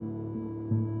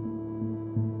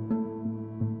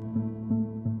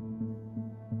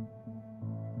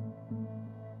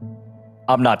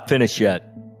I'm not finished yet.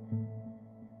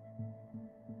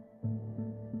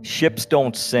 Ships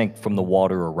don't sink from the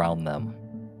water around them.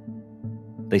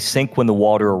 They sink when the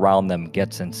water around them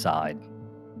gets inside.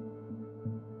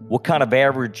 What kind of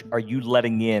average are you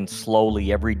letting in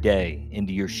slowly every day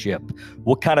into your ship?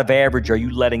 What kind of average are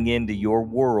you letting into your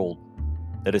world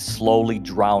that is slowly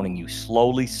drowning you,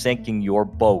 slowly sinking your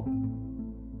boat?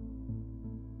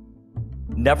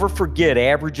 Never forget,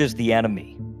 average is the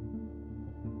enemy.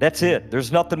 That's it.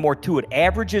 There's nothing more to it.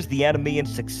 Average is the enemy, and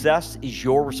success is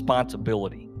your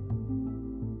responsibility.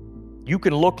 You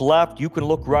can look left, you can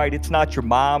look right. It's not your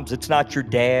mom's, it's not your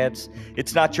dad's,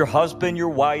 it's not your husband, your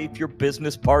wife, your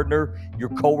business partner, your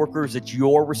coworkers. It's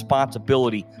your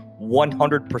responsibility,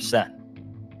 100%.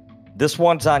 This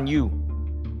one's on you.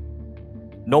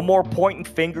 No more pointing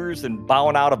fingers and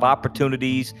bowing out of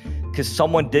opportunities because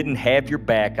someone didn't have your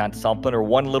back on something or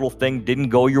one little thing didn't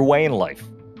go your way in life.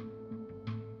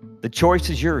 The choice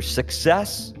is yours,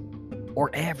 success or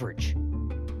average.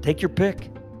 Take your pick,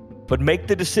 but make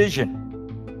the decision.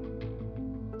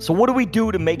 So what do we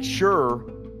do to make sure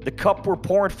the cup we're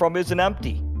pouring from isn't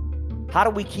empty? How do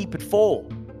we keep it full?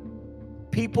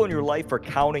 People in your life are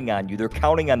counting on you. They're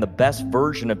counting on the best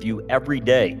version of you every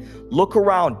day. Look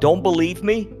around. Don't believe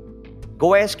me?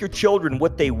 Go ask your children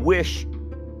what they wish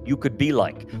you could be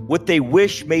like, what they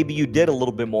wish maybe you did a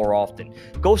little bit more often.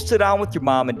 Go sit down with your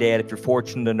mom and dad if you're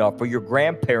fortunate enough, or your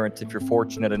grandparents if you're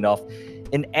fortunate enough,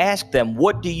 and ask them,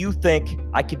 what do you think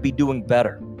I could be doing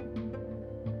better?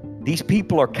 These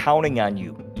people are counting on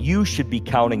you. You should be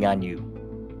counting on you.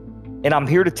 And I'm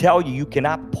here to tell you, you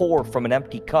cannot pour from an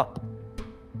empty cup.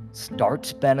 Start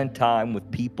spending time with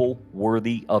people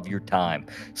worthy of your time.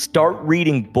 Start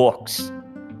reading books,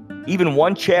 even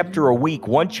one chapter a week,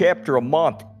 one chapter a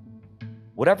month,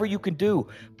 whatever you can do.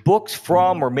 Books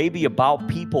from or maybe about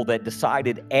people that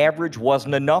decided average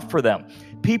wasn't enough for them.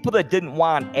 People that didn't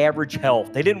want average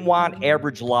health. They didn't want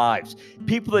average lives.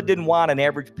 People that didn't want an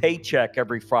average paycheck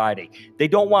every Friday. They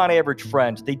don't want average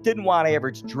friends. They didn't want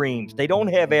average dreams. They don't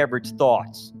have average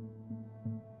thoughts.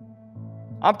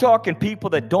 I'm talking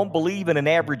people that don't believe in an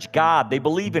average God. They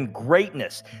believe in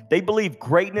greatness. They believe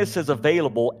greatness is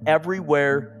available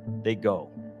everywhere they go.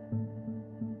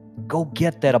 Go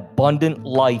get that abundant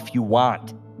life you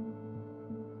want.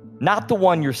 Not the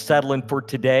one you're settling for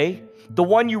today, the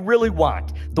one you really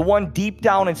want, the one deep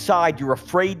down inside you're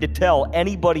afraid to tell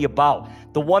anybody about,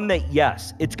 the one that,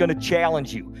 yes, it's going to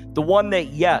challenge you, the one that,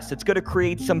 yes, it's going to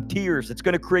create some tears, it's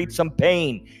going to create some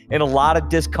pain and a lot of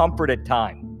discomfort at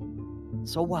times.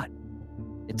 So what?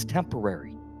 It's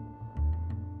temporary.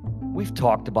 We've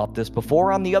talked about this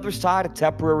before. On the other side of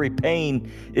temporary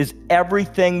pain is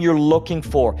everything you're looking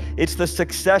for. It's the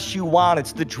success you want.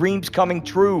 It's the dreams coming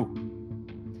true.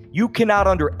 You cannot,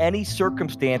 under any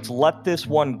circumstance, let this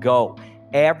one go.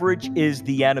 Average is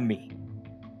the enemy.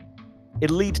 It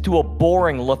leads to a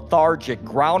boring, lethargic,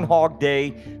 Groundhog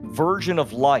Day version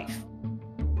of life.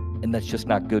 And that's just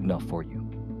not good enough for you.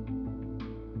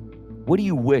 What do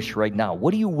you wish right now?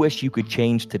 What do you wish you could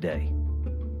change today?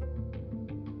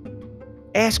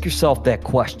 Ask yourself that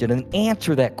question and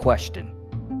answer that question.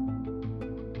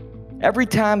 Every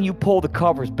time you pull the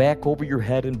covers back over your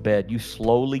head in bed, you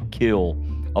slowly kill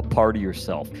a part of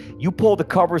yourself. You pull the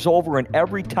covers over, and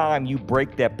every time you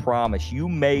break that promise you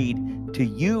made to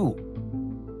you,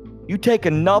 you take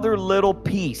another little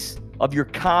piece of your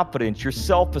confidence, your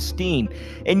self-esteem,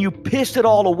 and you piss it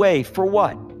all away for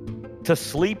what? To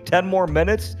sleep 10 more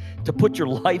minutes? To put your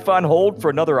life on hold for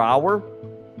another hour?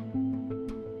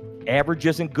 Average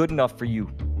isn't good enough for you.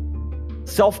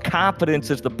 Self-confidence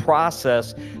is the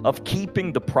process of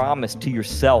keeping the promise to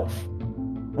yourself.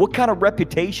 What kind of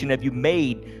reputation have you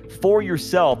made for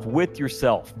yourself with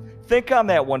yourself? Think on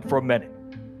that one for a minute.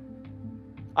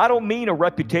 I don't mean a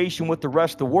reputation with the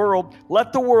rest of the world.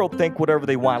 Let the world think whatever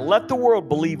they want. Let the world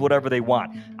believe whatever they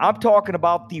want. I'm talking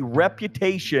about the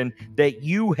reputation that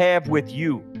you have with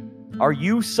you. Are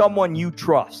you someone you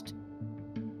trust?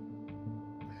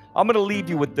 I'm going to leave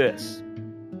you with this.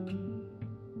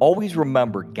 Always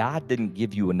remember, God didn't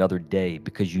give you another day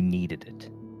because you needed it.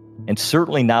 And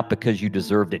certainly not because you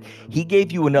deserved it. He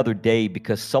gave you another day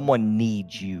because someone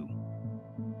needs you.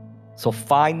 So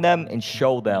find them and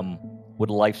show them what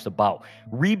life's about.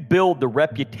 Rebuild the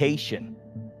reputation.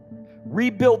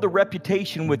 Rebuild the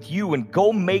reputation with you and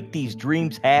go make these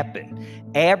dreams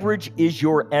happen. Average is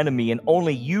your enemy, and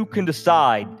only you can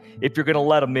decide if you're going to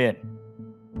let them in.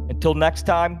 Until next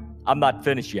time, I'm not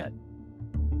finished yet.